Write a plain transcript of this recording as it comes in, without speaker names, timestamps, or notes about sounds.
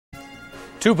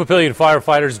Two Papillion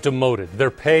firefighters demoted,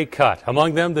 their pay cut.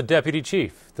 Among them, the deputy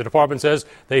chief. The department says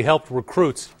they helped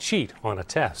recruits cheat on a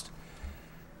test.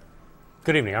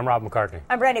 Good evening. I'm Rob McCartney.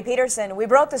 I'm Brandy Peterson. We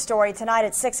broke the story tonight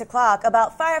at 6 o'clock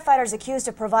about firefighters accused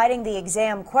of providing the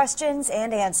exam questions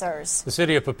and answers. The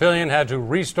city of Papillion had to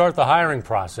restart the hiring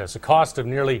process, a cost of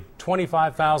nearly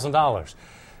 $25,000.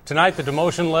 Tonight, the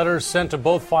demotion letters sent to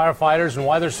both firefighters and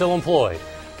why they're still employed.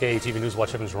 KATV News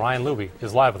Watch 7's Ryan Luby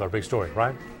is live with our big story.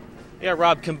 Ryan? Yeah,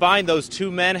 Rob, combined, those two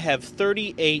men have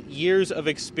 38 years of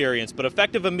experience, but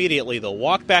effective immediately, they'll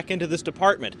walk back into this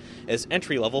department as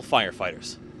entry-level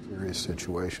firefighters. Serious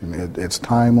situation. It's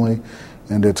timely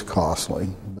and it's costly.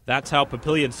 That's how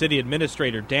Papillion City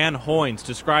Administrator Dan Hoynes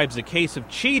describes a case of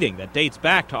cheating that dates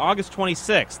back to August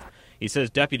 26th. He says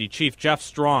Deputy Chief Jeff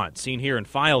Strawn, seen here in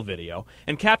file video,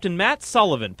 and Captain Matt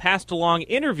Sullivan passed along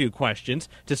interview questions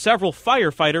to several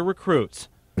firefighter recruits.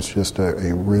 It's just a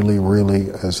really,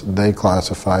 as they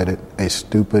classified it, a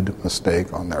stupid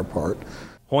mistake on their part.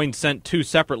 Hoynes sent two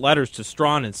separate letters to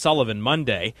Strawn and Sullivan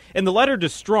Monday. In the letter to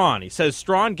Strawn, he says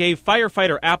Strawn gave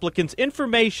firefighter applicants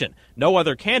information no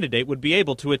other candidate would be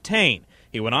able to attain.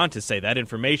 He went on to say that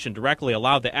information directly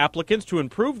allowed the applicants to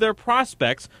improve their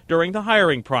prospects during the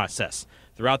hiring process.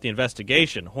 Throughout the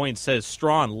investigation, Hoynes says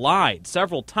Strawn lied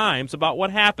several times about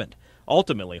what happened.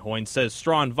 Ultimately, Hoynes says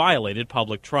Strawn violated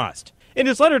public trust. In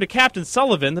his letter to Captain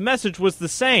Sullivan, the message was the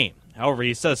same. However,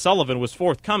 he says Sullivan was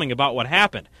forthcoming about what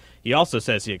happened. He also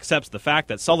says he accepts the fact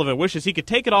that Sullivan wishes he could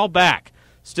take it all back.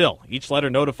 Still, each letter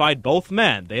notified both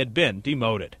men they had been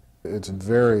demoted. It's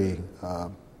very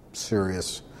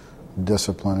serious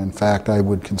discipline. In fact, I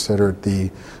would consider it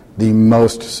the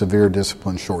most severe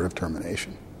discipline short of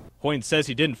termination. Hoynes says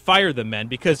he didn't fire the men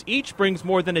because each brings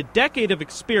more than a decade of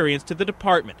experience to the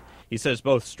department. He says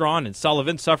both Strawn and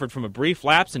Sullivan suffered from a brief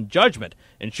lapse in judgment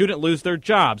and shouldn't lose their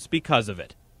jobs because of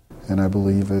it. And I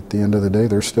believe at the end of the day,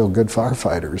 they're still good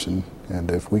firefighters. And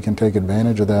if we can take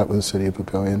advantage of that with the city of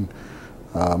Papillion,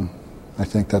 I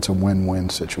think that's a win-win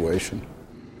situation.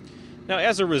 Now,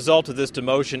 as a result of this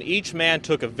demotion, each man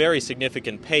took a very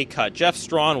significant pay cut. Jeff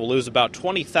Strawn will lose about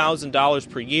 $20,000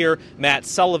 per year, Matt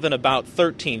Sullivan about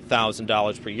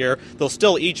 $13,000 per year. They'll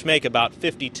still each make about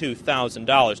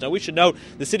 $52,000. Now, we should note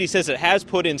the city says it has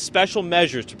put in special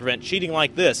measures to prevent cheating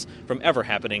like this from ever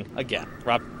happening again.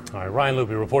 Rob? All right, Ryan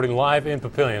Luby reporting live in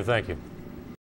Papillion. Thank you.